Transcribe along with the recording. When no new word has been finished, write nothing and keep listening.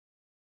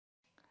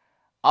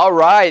All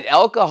right,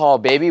 alcohol,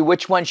 baby.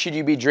 Which one should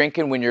you be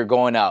drinking when you're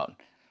going out?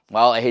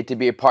 Well, I hate to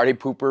be a party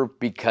pooper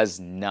because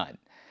none.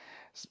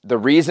 The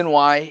reason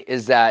why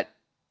is that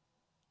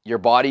your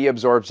body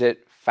absorbs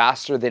it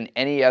faster than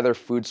any other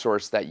food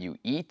source that you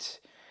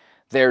eat.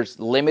 There's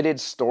limited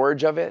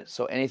storage of it,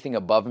 so anything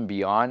above and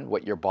beyond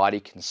what your body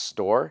can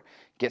store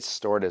gets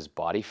stored as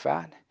body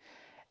fat.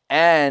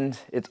 And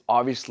it's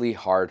obviously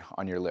hard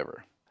on your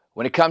liver.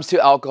 When it comes to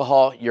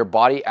alcohol, your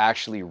body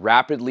actually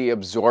rapidly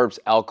absorbs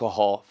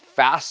alcohol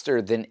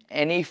faster than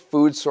any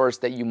food source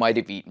that you might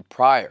have eaten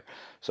prior.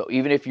 So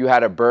even if you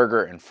had a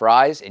burger and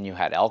fries and you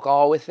had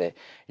alcohol with it,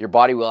 your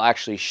body will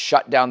actually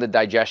shut down the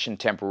digestion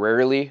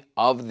temporarily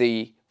of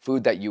the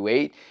food that you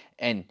ate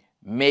and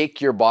make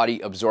your body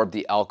absorb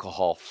the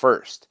alcohol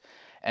first.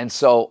 And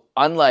so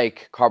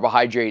unlike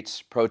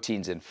carbohydrates,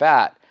 proteins, and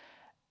fat,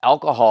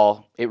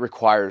 alcohol, it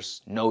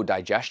requires no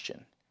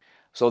digestion.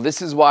 So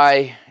this is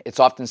why it's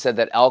often said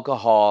that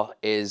alcohol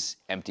is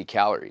empty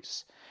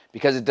calories,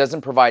 because it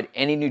doesn't provide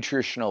any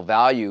nutritional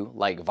value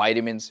like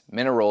vitamins,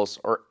 minerals,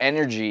 or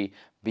energy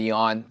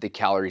beyond the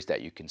calories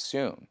that you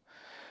consume.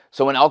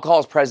 So when alcohol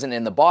is present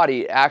in the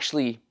body, it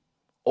actually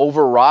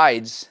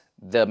overrides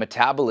the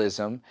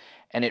metabolism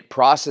and it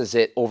processes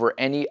it over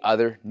any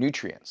other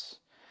nutrients.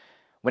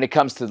 When it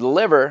comes to the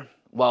liver,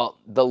 well,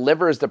 the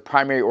liver is the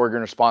primary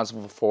organ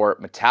responsible for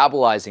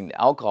metabolizing the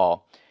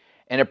alcohol,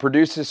 and it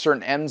produces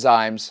certain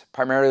enzymes,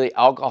 primarily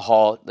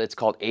alcohol, that's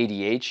called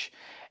ADH,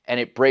 and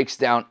it breaks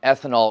down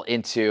ethanol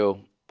into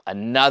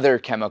another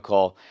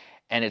chemical,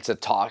 and it's a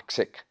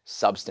toxic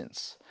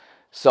substance.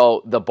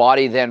 So the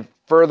body then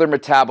further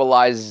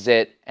metabolizes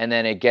it, and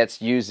then it gets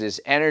used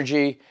as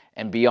energy,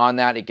 and beyond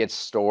that, it gets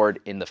stored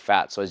in the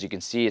fat. So as you can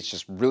see, it's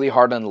just really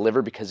hard on the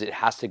liver because it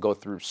has to go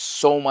through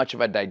so much of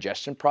a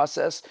digestion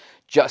process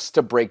just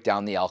to break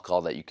down the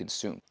alcohol that you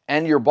consume.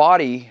 And your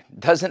body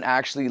doesn't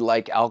actually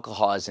like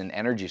alcohol as an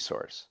energy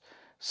source.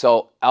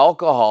 So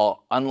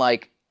alcohol,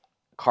 unlike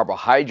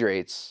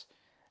carbohydrates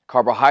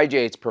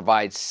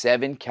provide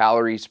 7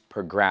 calories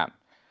per gram.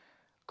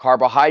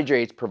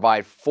 Carbohydrates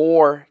provide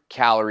 4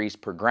 calories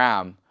per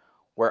gram,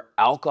 where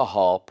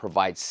alcohol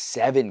provides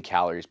 7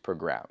 calories per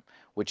gram,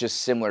 which is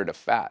similar to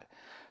fat.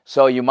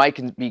 So you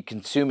might be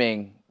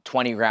consuming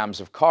 20 grams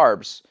of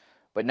carbs,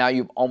 but now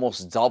you've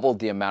almost doubled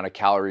the amount of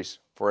calories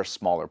for a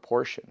smaller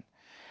portion.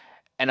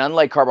 And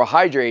unlike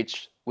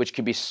carbohydrates, which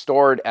can be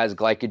stored as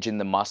glycogen in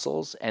the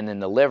muscles and in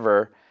the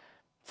liver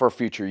for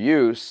future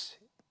use,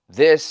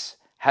 this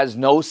has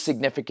no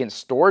significant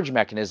storage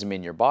mechanism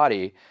in your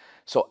body,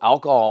 so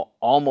alcohol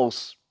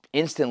almost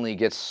instantly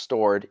gets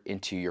stored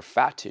into your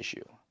fat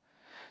tissue.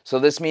 So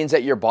this means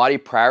that your body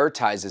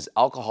prioritizes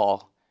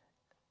alcohol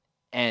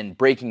and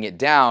breaking it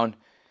down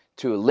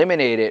to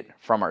eliminate it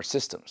from our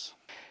systems.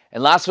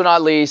 And last but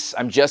not least,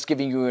 I'm just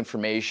giving you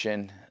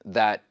information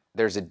that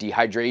there's a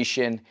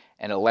dehydration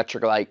and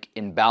electrolyte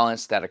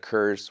imbalance that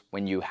occurs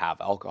when you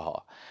have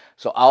alcohol.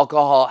 So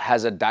alcohol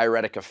has a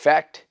diuretic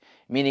effect,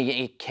 meaning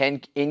it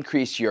can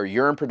increase your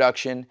urine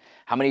production.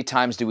 How many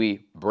times do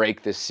we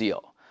break the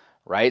seal,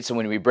 right? So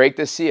when we break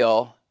the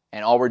seal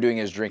and all we're doing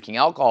is drinking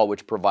alcohol,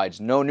 which provides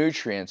no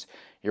nutrients,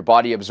 your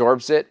body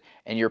absorbs it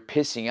and you're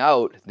pissing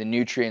out the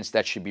nutrients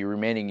that should be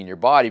remaining in your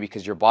body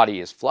because your body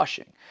is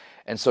flushing.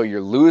 And so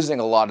you're losing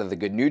a lot of the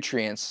good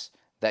nutrients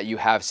that you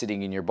have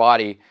sitting in your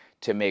body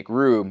to make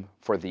room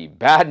for the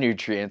bad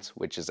nutrients,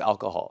 which is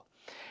alcohol.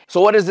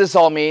 So what does this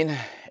all mean?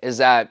 Is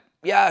that,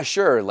 yeah,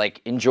 sure,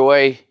 like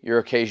enjoy your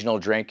occasional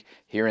drink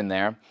here and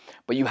there,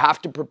 but you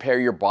have to prepare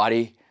your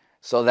body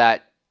so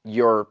that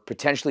you're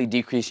potentially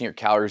decreasing your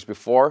calories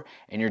before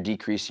and you're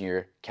decreasing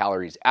your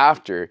calories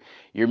after.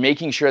 You're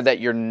making sure that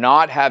you're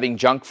not having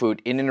junk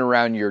food in and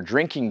around your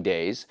drinking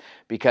days,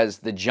 because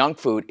the junk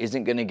food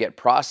isn't going to get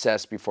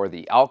processed before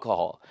the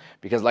alcohol.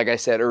 Because like I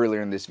said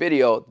earlier in this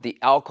video, the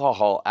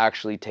alcohol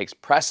actually takes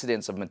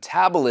precedence of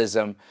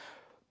metabolism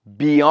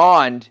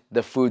beyond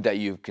the food that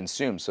you've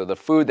consumed. So the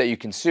food that you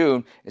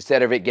consume,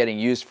 instead of it getting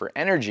used for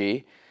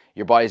energy,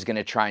 your body's going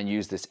to try and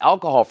use this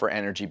alcohol for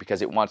energy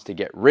because it wants to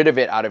get rid of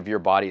it out of your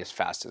body as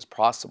fast as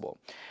possible.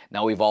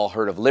 Now, we've all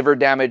heard of liver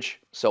damage.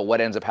 So what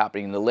ends up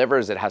happening in the liver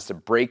is it has to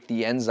break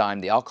the enzyme,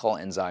 the alcohol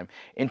enzyme,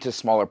 into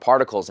smaller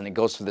particles, and it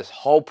goes through this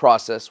whole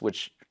process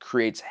which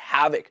creates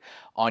havoc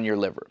on your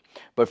liver.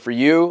 But for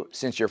you,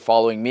 since you're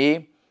following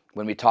me,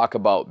 when we talk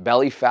about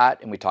belly fat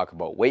and we talk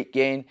about weight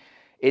gain,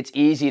 it's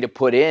easy to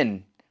put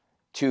in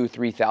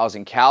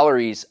 2,000-3,000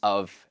 calories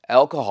of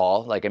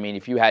alcohol. Like, I mean,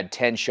 if you had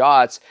 10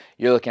 shots,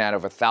 you're looking at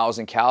over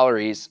 1,000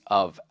 calories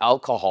of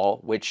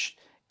alcohol, which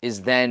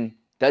is then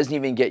doesn't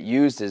even get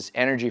used as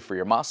energy for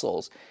your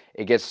muscles.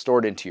 It gets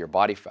stored into your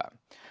body fat.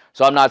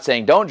 So I'm not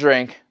saying don't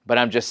drink, but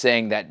I'm just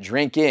saying that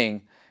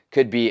drinking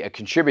could be a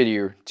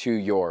contributor to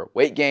your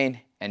weight gain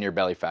and your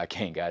belly fat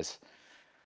gain, guys.